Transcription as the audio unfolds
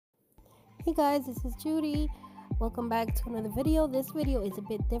Hey guys, this is Judy. Welcome back to another video. This video is a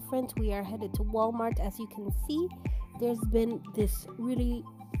bit different. We are headed to Walmart. As you can see, there's been this really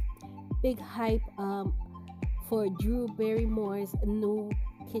big hype for Drew Barrymore's new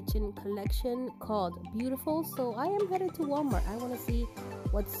kitchen collection called Beautiful. So I am headed to Walmart. I want to see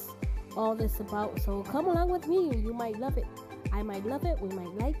what's all this about. So come along with me. You might love it. I might love it. We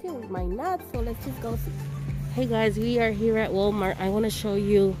might like it. We might not. So let's just go see. Hey guys, we are here at Walmart. I want to show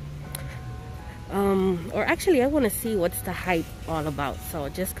you or actually I want to see what's the hype all about, so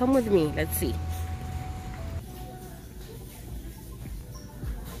just come with me. Let's see.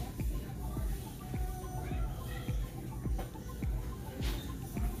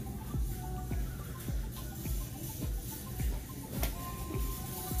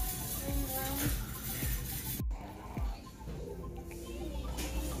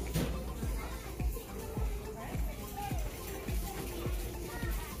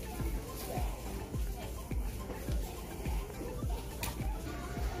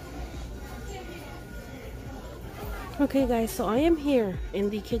 Okay guys, so I am here in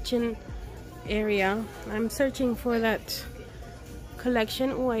the kitchen area. I'm searching for that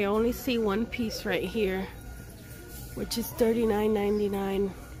collection. Oh, I only see one piece right here, which is $39.99,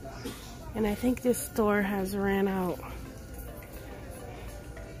 and I think this store has ran out.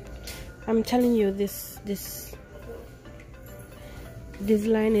 I'm telling you, this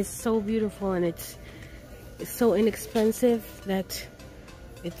line is so beautiful, and it's so inexpensive that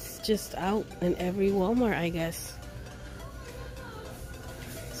it's just out in every Walmart, I guess.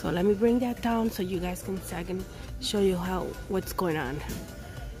 So let me bring that down so you guys can see. I can show you what's going on.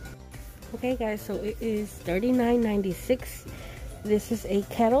 Okay guys, so it is $39.96. This is a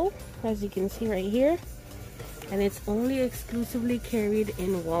kettle, as you can see right here, and it's only exclusively carried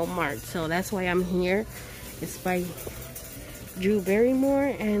in Walmart. So that's why I'm here. It's by Drew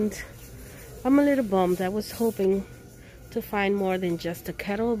Barrymore, and I'm a little bummed. I was hoping to find more than just a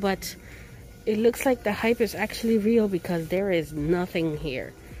kettle, but it looks like the hype is actually real, because there is nothing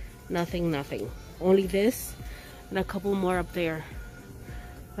here. Nothing. Only this and a couple more up there.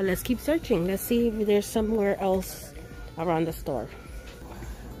 But let's keep searching. Let's see if there's somewhere else around the store.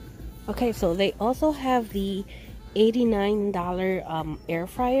 Okay, so they also have the $89 air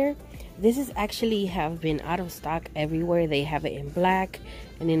fryer. This is actually have been out of stock everywhere. They have it in black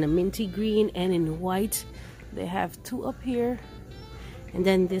and in a minty green and in white. They have two up here, and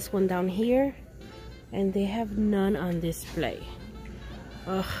then this one down here, and they have none on display.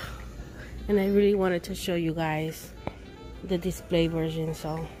 Ugh. And I really wanted to show you guys the display version,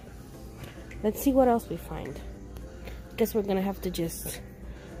 so let's see what else we find. Guess we're gonna have to just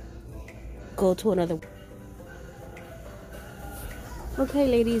go to another. Okay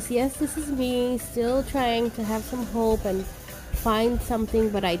ladies, yes, this is me still trying to have some hope and find something,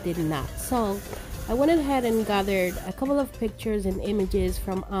 but I did not. So I went ahead and gathered a couple of pictures and images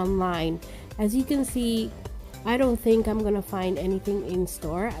from online. As you can see, I don't think I'm gonna find anything in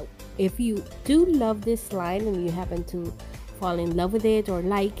store. If you do love this line and you happen to fall in love with it or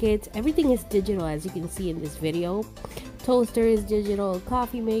like it, everything is digital, as you can see in this video. Toaster is digital,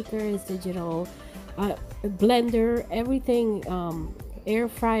 coffee maker is digital, blender, everything, air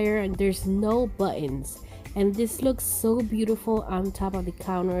fryer, and there's no buttons. And this looks so beautiful on top of the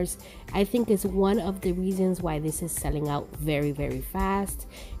counters. I think it's one of the reasons why this is selling out very fast.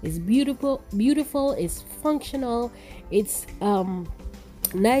 It's beautiful, it's functional, it's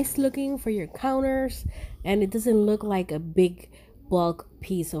nice looking for your counters, and it doesn't look like a big bulk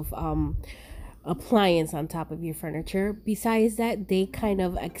piece of appliance on top of your furniture. Besides that, they kind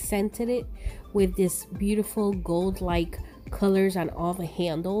of accented it with this beautiful gold-like colors on all the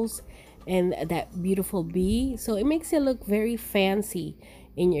handles and that beautiful bee, so it makes it look very fancy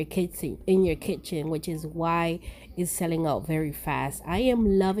in your kitchen, which is why it's selling out very fast. I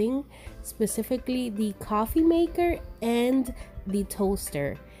am loving specifically the coffee maker and the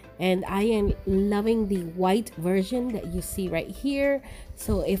toaster, and I am loving the white version that you see right here.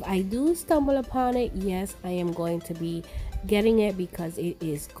 So if I do stumble upon it, yes, I am going to be getting it because it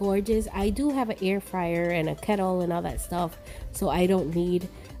is gorgeous. I do have an air fryer and a kettle and all that stuff, so I don't need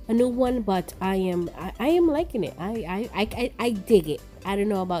a new one, but I am liking it. I dig it. I don't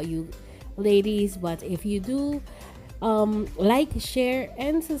know about you ladies, but if you do, like, share,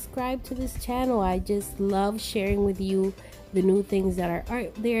 and subscribe to this channel. I just love sharing with you the new things that are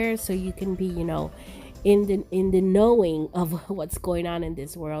out there, so you can be, you know, in the knowing of what's going on in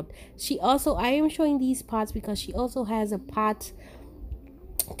this world. I am showing these pots because she also has a pot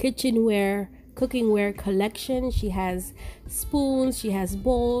kitchenware, cookingware collection. She has spoons, she has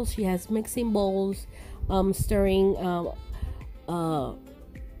bowls, she has mixing bowls, stirring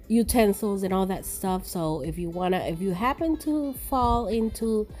utensils and all that stuff. So if you happen to fall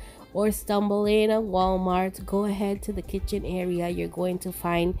into or stumble in a Walmart, go ahead to the kitchen area. You're going to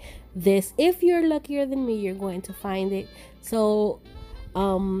find this. If you're luckier than me, you're going to find it. So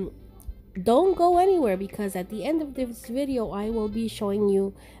don't go anywhere, because at the end of this video I will be showing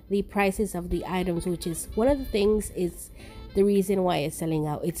you the prices of the items, which is one of the things, is the reason why it's selling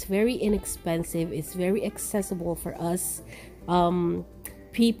out. It's very inexpensive. It's very accessible for us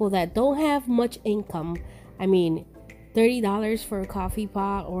people that don't have much income. I mean, $30 for a coffee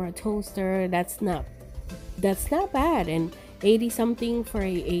pot or a toaster, that's not bad. And 80 something for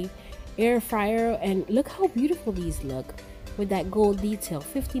a air fryer. And look how beautiful these look with that gold detail.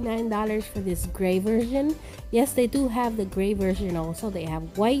 $59 for this gray version. Yes, they do have the gray version also. They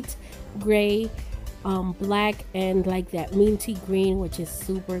have white, gray, black, and like that minty green, which is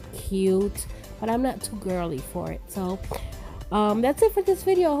super cute, but I'm not too girly for it. So that's it for this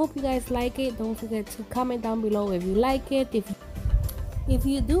video. I hope you guys like it. Don't forget to comment down below if you like it. If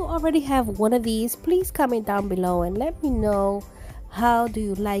you do already have one of these, please comment down below and let me know, how do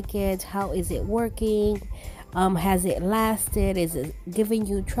you like it? How is it working? Has it lasted? Is it giving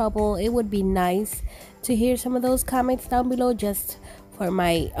you trouble? It would be nice to hear some of those comments down below, just for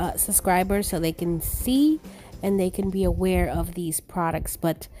my subscribers, so they can see and they can be aware of these products.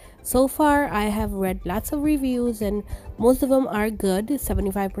 But so far I have read lots of reviews and most of them are good.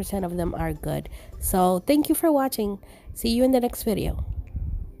 75% of them are good. So thank you for watching. See you in the next video.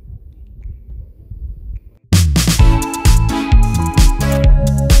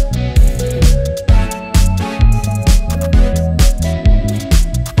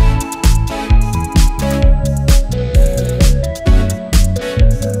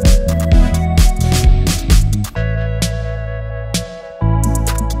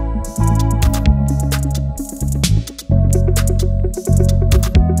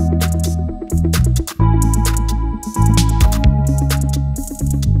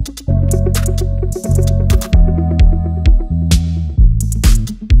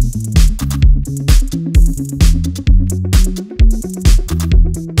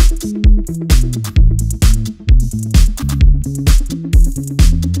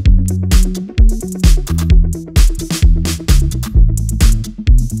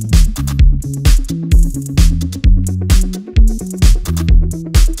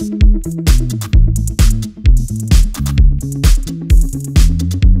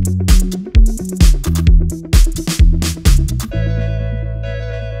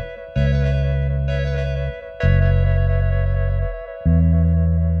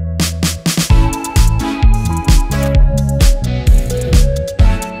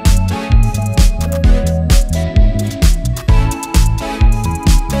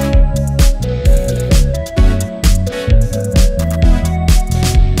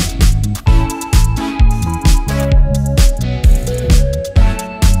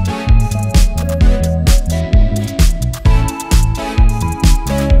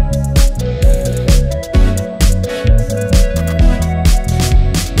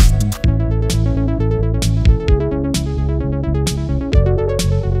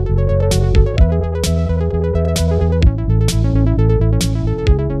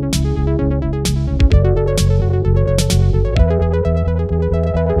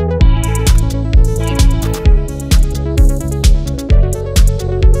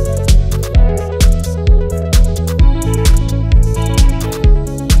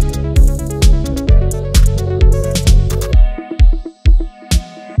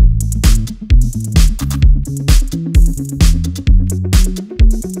 Thank you.